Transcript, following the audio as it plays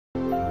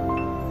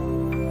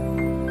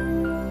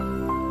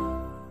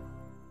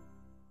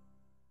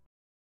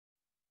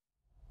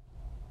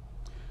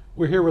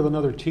We're here with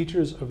another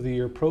Teachers of the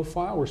Year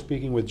profile. We're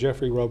speaking with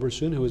Jeffrey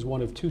Roberson, who is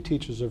one of 2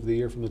 Teachers of the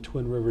Year from the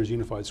Twin Rivers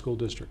Unified School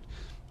District.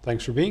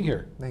 Thanks for being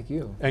here. Thank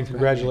you. And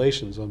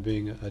congratulations on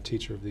being a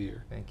Teacher of the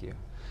Year. Thank you.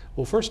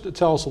 Well, first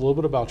tell us a little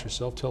bit about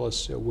yourself. Tell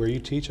us where you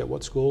teach, at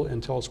what school,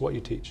 and tell us what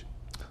you teach.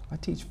 I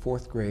teach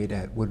 4th grade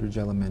at Woodridge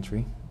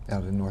Elementary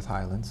out in North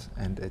Highlands,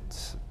 and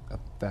it's a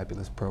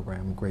fabulous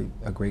program,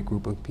 a great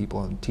group of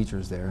people and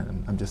teachers there,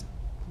 and I'm just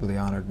really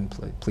honored and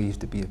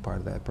pleased to be a part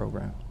of that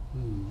program.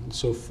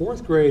 So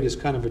 4th grade is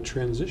kind of a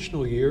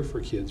transitional year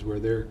for kids where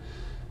they're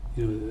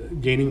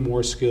gaining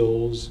more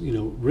skills,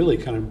 really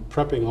kind of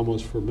prepping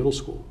almost for middle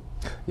school.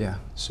 Yeah.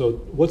 So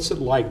what's it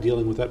like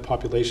dealing with that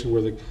population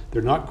where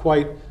they're not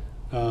quite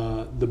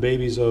the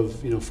babies of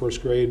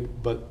 1st grade,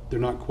 but they're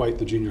not quite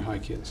the junior high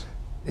kids?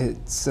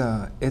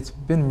 It's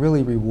been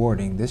really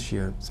rewarding this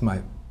year.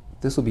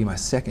 This will be my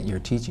 2nd year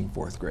teaching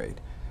 4th grade.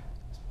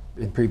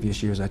 In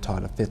previous years I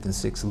taught a 5th and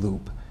 6th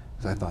loop,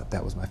 because I thought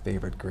that was my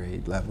favorite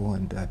grade level,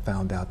 and I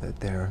found out that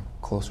they're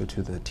closer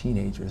to the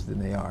teenagers than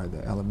they are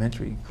the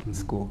elementary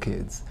school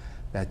kids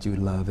that you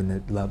love and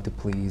that love to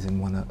please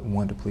and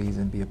want to please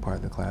and be a part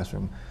of the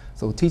classroom.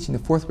 So teaching the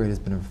 4th grade has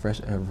been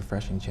a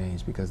refreshing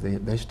change, because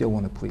they still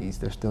want to please.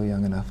 They're still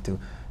young enough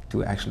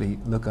to actually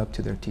look up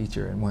to their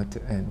teacher and want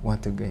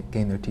to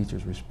gain their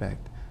teacher's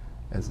respect,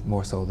 as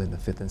more so than the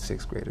 5th and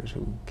 6th graders,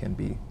 who can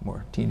be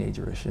more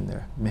teenagerish in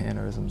their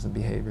mannerisms and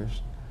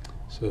behaviors.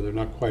 So they're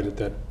not quite at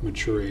that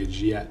mature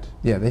age yet.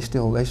 Yeah, they're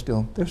still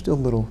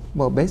little.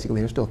 Well, basically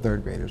they're still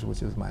 3rd graders,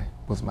 which was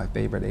my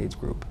favorite age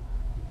group.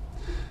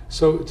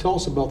 So tell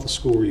us about the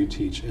school where you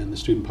teach and the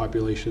student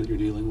population that you're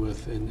dealing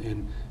with,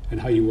 and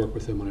how you work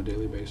with them on a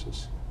daily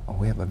basis. Oh,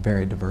 we have a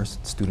very diverse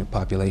student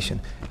population.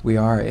 We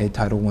are a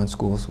Title I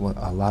school, so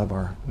a lot of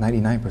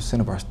 99%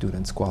 of our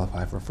students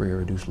qualify for free or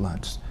reduced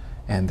lunch,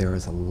 and there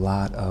is a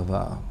lot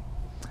of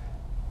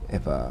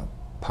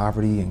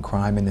poverty and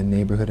crime in the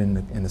neighborhood and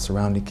in the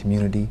surrounding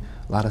community,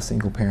 a lot of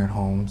single-parent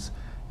homes,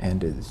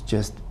 and it's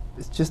just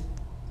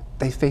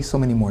they face so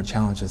many more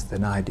challenges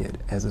than I did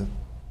as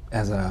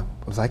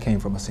I came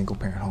from a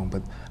single-parent home,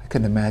 but I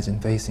couldn't imagine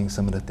facing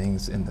some of the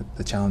things and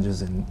the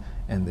challenges and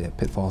the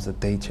pitfalls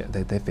that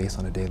they face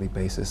on a daily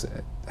basis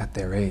at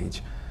their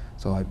age.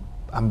 So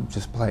I'm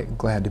just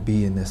glad to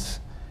be in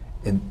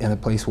a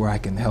place where I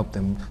can help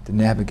them to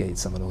navigate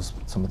some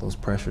of those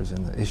pressures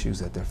and the issues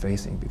that they're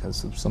facing,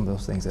 because of some of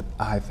those things that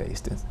I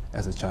faced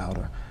as a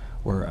child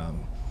were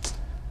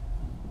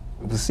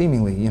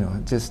seemingly,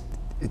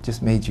 it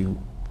just made you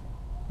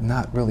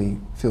not really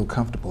feel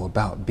comfortable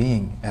about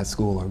being at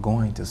school or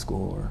going to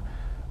school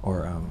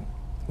or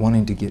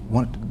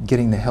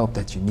getting the help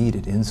that you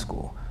needed in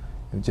school.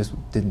 It just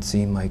didn't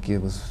seem like it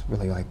was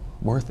really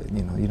worth it.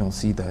 You don't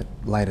see that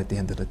light at the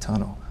end of the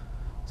tunnel.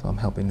 So I'm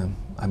helping them.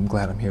 I'm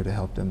glad I'm here to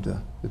help them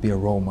to be a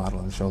role model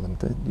and show them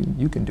that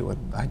you can do it.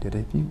 I did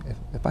it.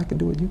 If I can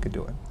do it, you can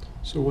do it.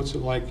 So what's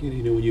it like,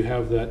 when you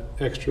have that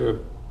extra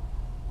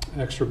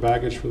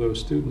baggage for those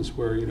students,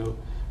 where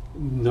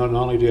not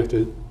only do you have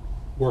to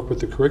work with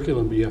the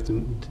curriculum, but you have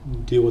to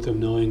deal with them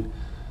knowing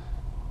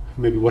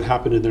maybe what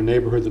happened in their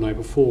neighborhood the night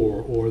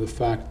before, or the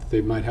fact that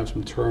they might have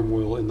some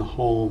turmoil in the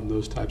home,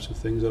 those types of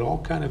things. It all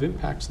kind of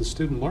impacts the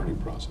student learning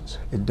process.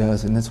 It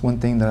does, and that's one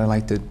thing that I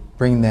like to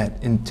bring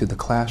that into the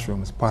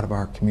classroom as part of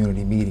our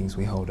community meetings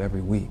we hold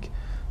every week.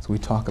 So we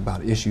talk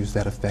about issues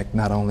that affect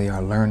not only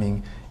our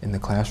learning in the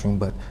classroom,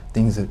 but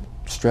things that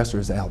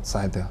stressors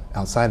outside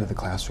of the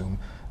classroom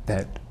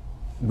that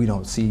we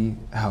don't see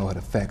how it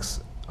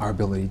affects our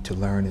ability to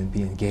learn and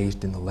be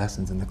engaged in the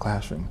lessons in the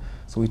classroom.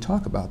 So we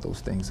talk about those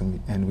things,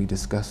 and we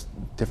discuss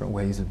different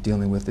ways of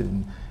dealing with it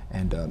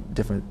and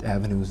different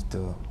avenues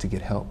to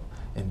get help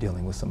in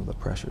dealing with some of the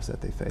pressures that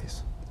they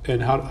face.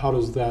 And how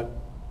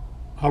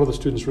do the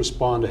students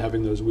respond to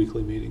having those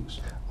weekly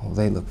meetings? Well,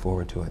 they look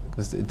forward to it,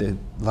 because a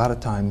lot of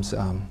times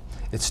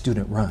it's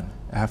student run.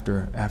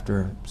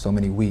 After so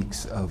many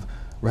weeks of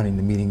running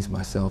the meetings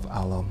myself,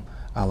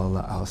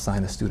 I'll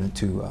assign a student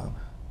to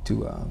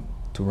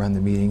run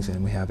the meetings,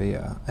 and we have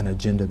an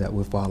agenda that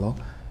we follow,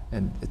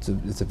 and it's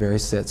a very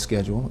set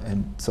schedule.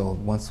 And so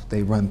once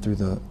they run through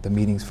the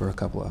meetings for a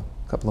couple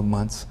of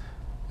months,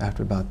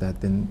 after about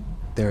that, then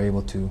they're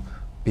able to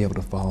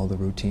follow the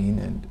routine,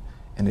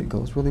 and it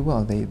goes really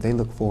well. They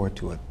look forward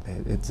to it.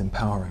 It's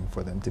empowering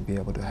for them to be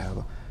able to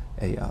have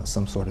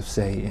some sort of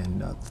say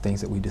in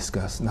things that we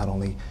discuss, not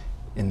only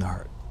in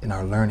our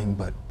learning,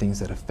 but things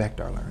that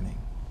affect our learning.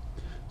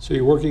 So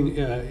you're working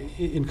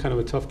in kind of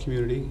a tough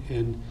community,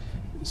 and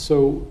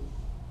so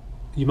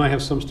you might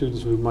have some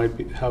students who might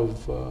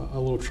have a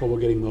little trouble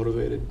getting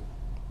motivated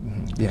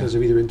because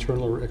of either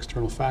internal or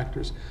external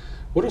factors.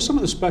 What are some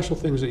of the special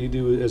things that you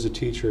do as a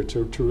teacher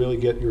to really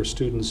get your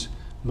students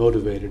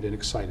motivated and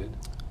excited?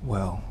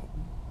 Well,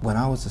 when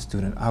I was a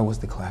student, I was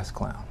the class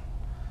clown.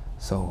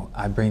 So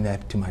I bring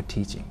that to my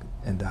teaching,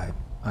 and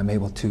I'm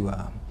able to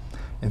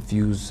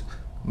infuse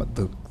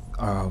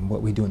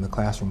what we do in the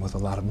classroom with a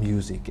lot of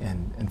music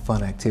and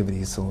fun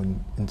activities. So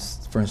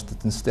for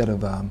instance, instead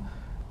of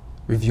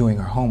reviewing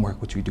our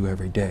homework, which we do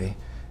every day,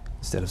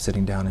 instead of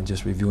sitting down and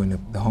just reviewing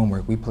the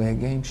homework, we play a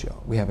game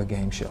show. We have a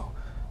game show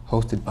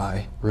hosted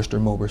by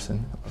Mr.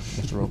 Roberson,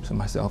 and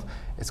myself.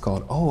 It's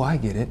called Oh, I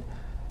Get It.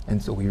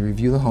 And so we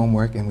review the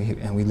homework and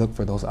we look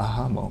for those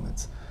aha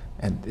moments.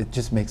 And it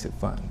just makes it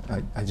fun.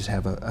 I just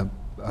have a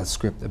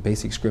script, a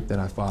basic script that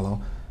I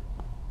follow,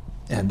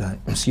 and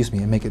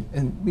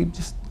and we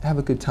just have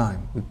a good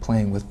time with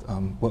playing with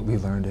what we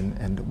learned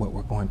and what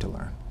we're going to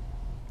learn.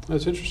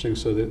 That's interesting.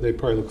 So they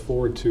probably look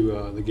forward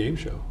to the game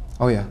show.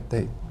 Oh yeah,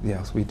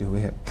 yes we do.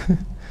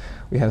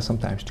 We have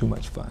sometimes too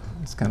much fun.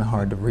 It's kind of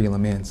hard to reel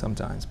them in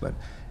sometimes, but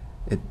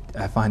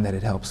I find that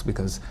it helps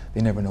because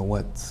they never know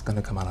what's going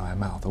to come out of my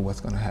mouth or what's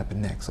going to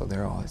happen next. So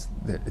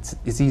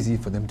it's easy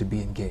for them to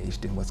be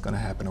engaged in what's going to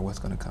happen or what's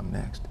going to come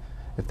next.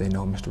 If they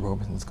know Mr.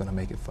 Roberson's going to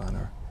make it fun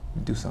or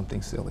do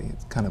something silly,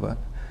 it's kind of I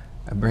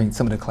bring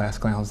some of the class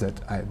clowns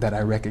that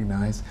I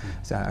recognize.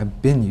 Say,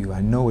 I've been you,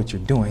 I know what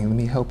you're doing, let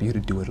me help you to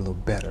do it a little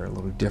better, a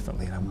little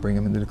differently. And I bring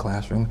them into the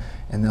classroom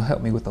and they'll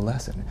help me with the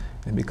lesson.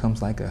 And it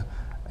becomes like a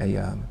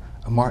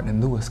Martin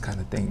and Lewis kind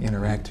of thing,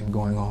 interacting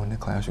going on in the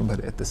classroom,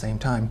 but at the same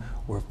time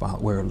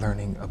we're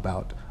learning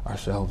about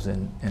ourselves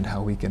and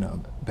how we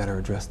can better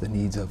address the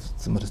needs of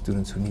some of the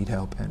students who need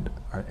help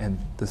and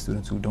the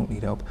students who don't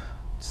need help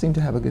seem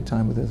to have a good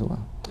time with it as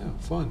well. Yeah,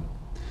 fun.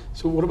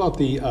 So what about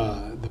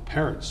the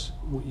parents?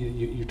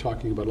 You're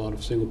talking about a lot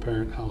of single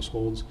parent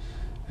households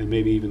and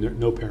maybe even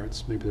no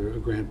parents, maybe they're a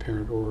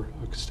grandparent or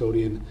a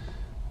custodian.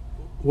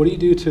 What do you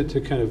do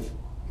to kind of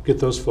get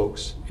those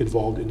folks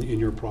involved in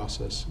your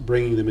process,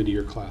 bringing them into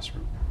your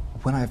classroom?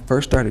 When I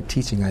first started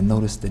teaching, I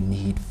noticed the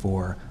need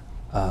for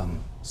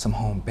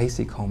some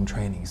basic home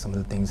training, some of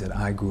the things that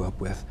I grew up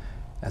with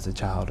as a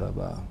child of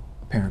a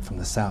parent from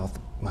the South.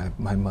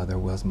 My mother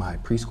was my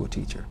preschool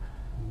teacher.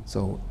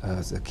 So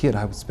as a kid,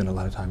 I would spend a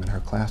lot of time in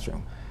her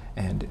classroom.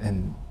 And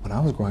when I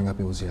was growing up,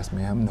 it was yes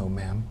ma'am, no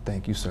ma'am,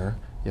 thank you sir,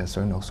 yes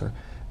sir, no sir.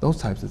 Those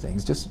types of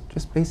things,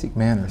 just basic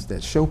manners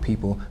that show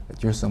people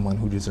that you're someone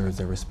who deserves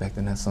their respect,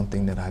 and that's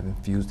something that I've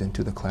infused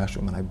into the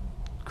classroom. And I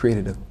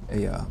created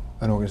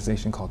an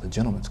organization called the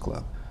Gentlemen's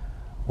Club,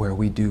 where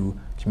we do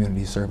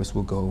community service.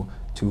 We'll go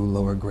to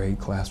lower grade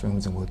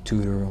classrooms and we'll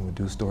tutor and we'll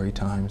do story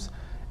times,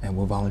 and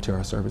we'll volunteer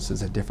our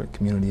services at different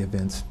community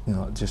events. You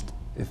know,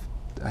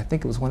 I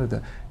think it was one of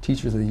the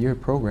Teachers of the Year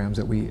programs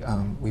that we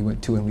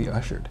went to and we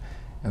ushered,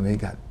 and we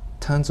got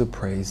tons of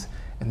praise,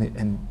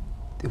 and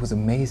it was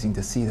amazing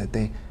to see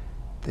that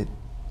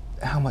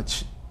how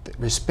much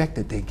respect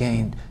that they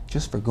gained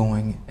just for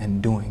going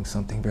and doing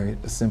something very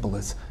as simple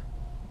as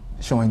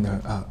showing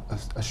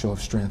a show of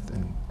strength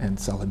and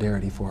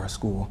solidarity for our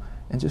school,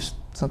 and just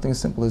something as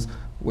simple as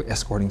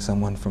escorting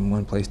someone from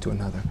one place to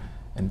another,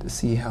 and to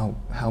see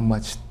how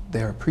much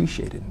they're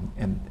appreciated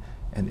and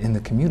in the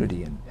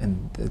community,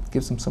 and it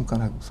gives them some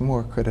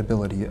more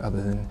credibility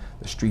other than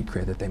the street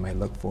cred that they might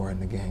look for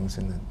in the gangs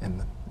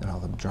and all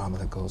the drama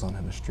that goes on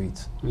in the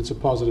streets. And it's a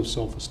positive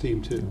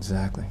self-esteem too.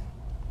 Exactly.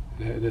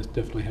 It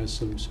definitely has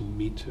some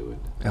meat to it.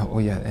 Oh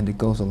yeah, and it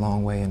goes a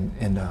long way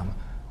in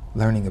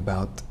learning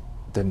about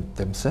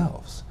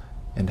themselves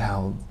and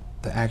how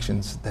the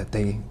actions that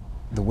the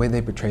way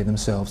they portray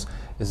themselves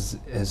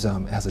has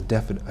a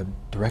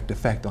direct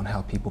effect on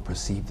how people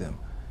perceive them.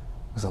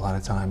 Because a lot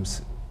of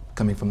times,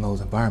 coming from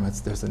those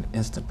environments, there's an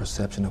instant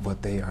perception of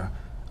what they are,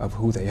 of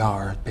who they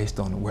are, based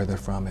on where they're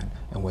from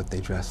and what they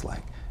dress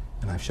like.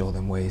 And I've shown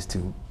them ways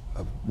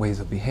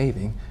of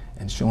behaving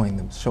and showing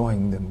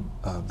them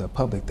the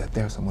public that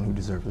they're someone who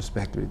deserves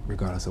respect,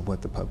 regardless of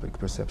what the public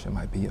perception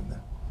might be of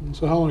them.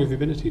 So how long have you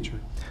been a teacher?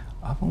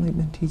 I've only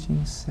been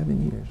teaching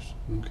 7 years.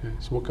 Okay.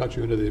 So what got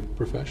you into the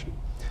profession?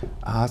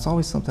 It's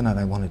always something that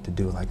I wanted to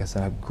do. Like I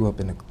said, I grew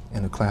up in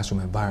a classroom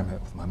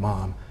environment with my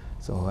mom.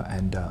 So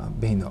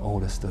being the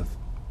oldest of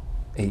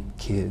 8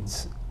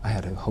 kids, I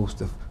had a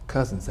host of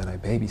cousins that I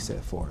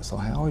babysat for. So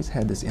I always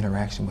had this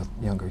interaction with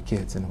younger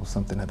kids, and it was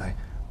something that I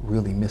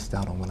really missed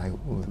out on when I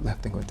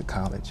left and went to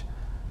college.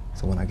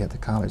 So when I got to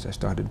college, I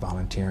started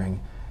volunteering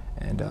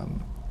and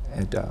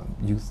at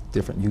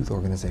different youth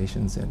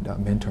organizations and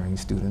mentoring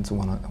students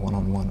on a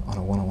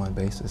one-on-one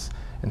basis,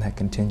 and that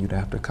continued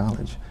after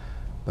college.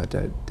 But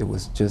it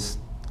was just,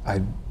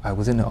 I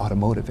was in the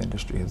automotive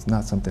industry. It's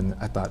not something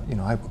I thought,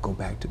 I would go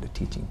back to the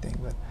teaching thing,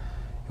 but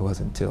it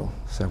wasn't until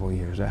several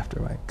years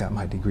after I got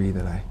my degree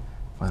that I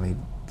finally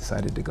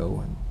decided to go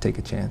and take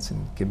a chance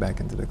and get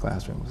back into the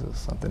classroom. It was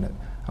something that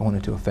I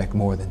wanted to affect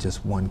more than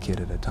just one kid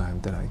at a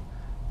time that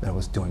I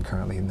was doing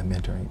currently in the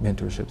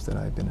mentorships that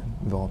I've been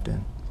involved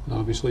in.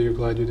 Obviously, you're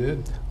glad you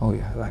did. Oh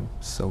yeah, I'm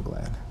so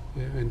glad.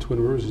 Yeah, and Twin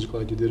Rivers is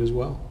glad you did as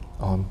well.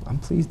 Oh, I'm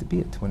pleased to be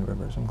at Twin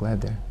Rivers. I'm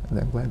glad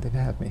they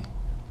have me.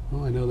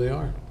 Well, I know they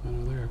are.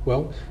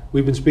 Well,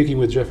 we've been speaking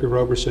with Jeffrey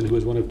Roberson, who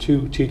is one of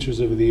 2 Teachers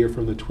of the Year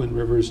from the Twin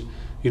Rivers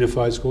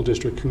Unified School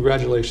District.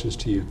 Congratulations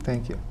to you.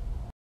 Thank you.